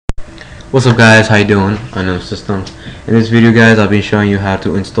What's up guys, how you doing? I know Systems. In this video guys, I'll be showing you how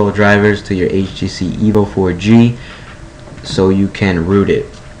to install drivers to your HTC Evo 4G so you can root it.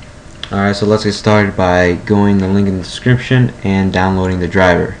 Alright, so let's get started by going the link in the description and downloading the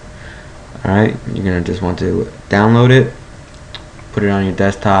driver. Alright, you're going to just want to download it, put it on your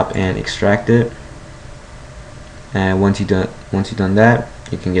desktop and extract it. And once you've done that,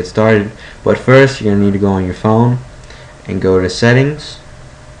 you can get started. But first, you're going to need to go on your phone and go to Settings.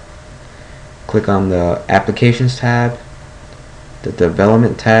 Click on the Applications tab, the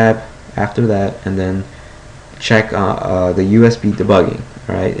Development tab after that, and then check the USB debugging.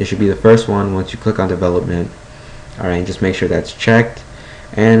 Alright, it should be the first one once you click on Development. Alright, just make sure that's checked.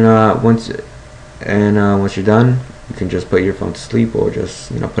 And once you're done, you can just put your phone to sleep or just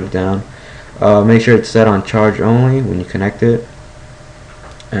put it down. Make sure it's set on charge only when you connect it.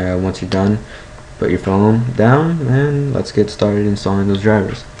 Once you're done, put your phone down and let's get started installing those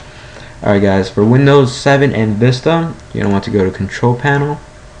drivers. Alright guys, for Windows 7 and Vista, you're going to want to go to Control Panel,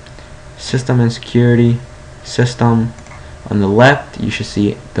 System and Security, System. On the left, you should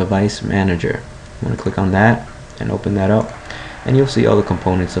see Device Manager. You want to click on that and open that up, and you'll see all the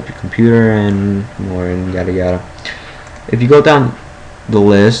components of your computer and more and yada yada. If you go down the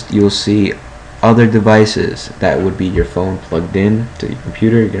list, you'll see other devices that would be your phone plugged in to your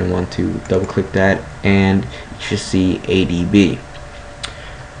computer. You're going to want to double click that and you should see ADB.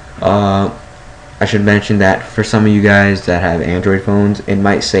 I should mention that for some of you guys that have Android phones, it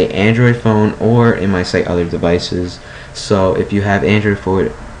might say Android phone or it might say other devices. So if you have Android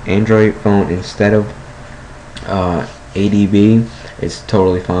phone instead of ADB, it's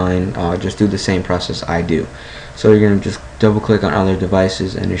totally fine. Just do the same process I do. So you're going to just double click on other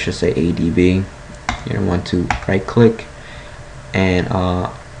devices and it should say ADB. You're going to want to right click and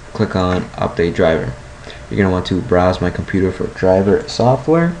click on Update Driver. You're going to want to browse my computer for driver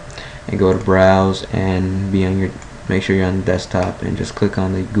software and go to browse and make sure you're on the desktop and just click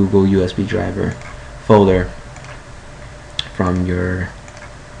on the Google USB driver folder from your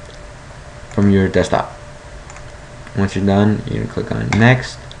desktop. Once you're done, you're going to click on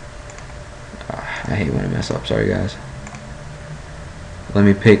next. I hate when I mess up, sorry guys. Let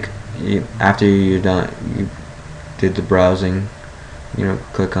me pick, after you're done, you did the browsing,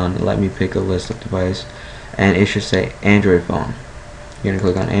 click on let me pick a list of device and it should say Android phone. You're going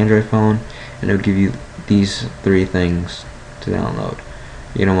to click on Android phone and it'll give you these three things to download.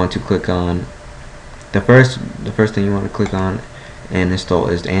 You're going to want to click on the first thing you want to click on and install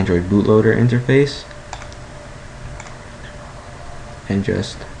is the Android bootloader interface, and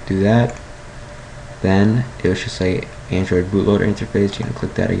just do that. Then it should say Android bootloader interface. You can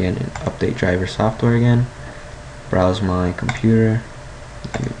click that again and update driver software again. Browse my computer.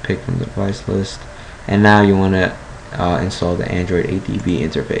 Let me pick from the device list. And now you want to install the Android ADB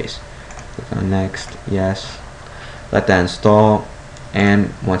interface. Click on next, yes. Let that install,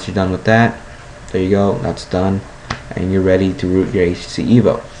 and once you're done with that, there you go, that's done, and you're ready to root your HTC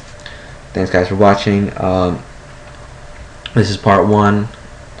Evo. Thanks guys for watching. This is part 1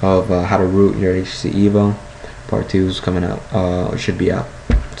 of how to root your HTC Evo. Part 2 is coming out. It should be out,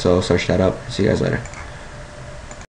 so search that up. See you guys later.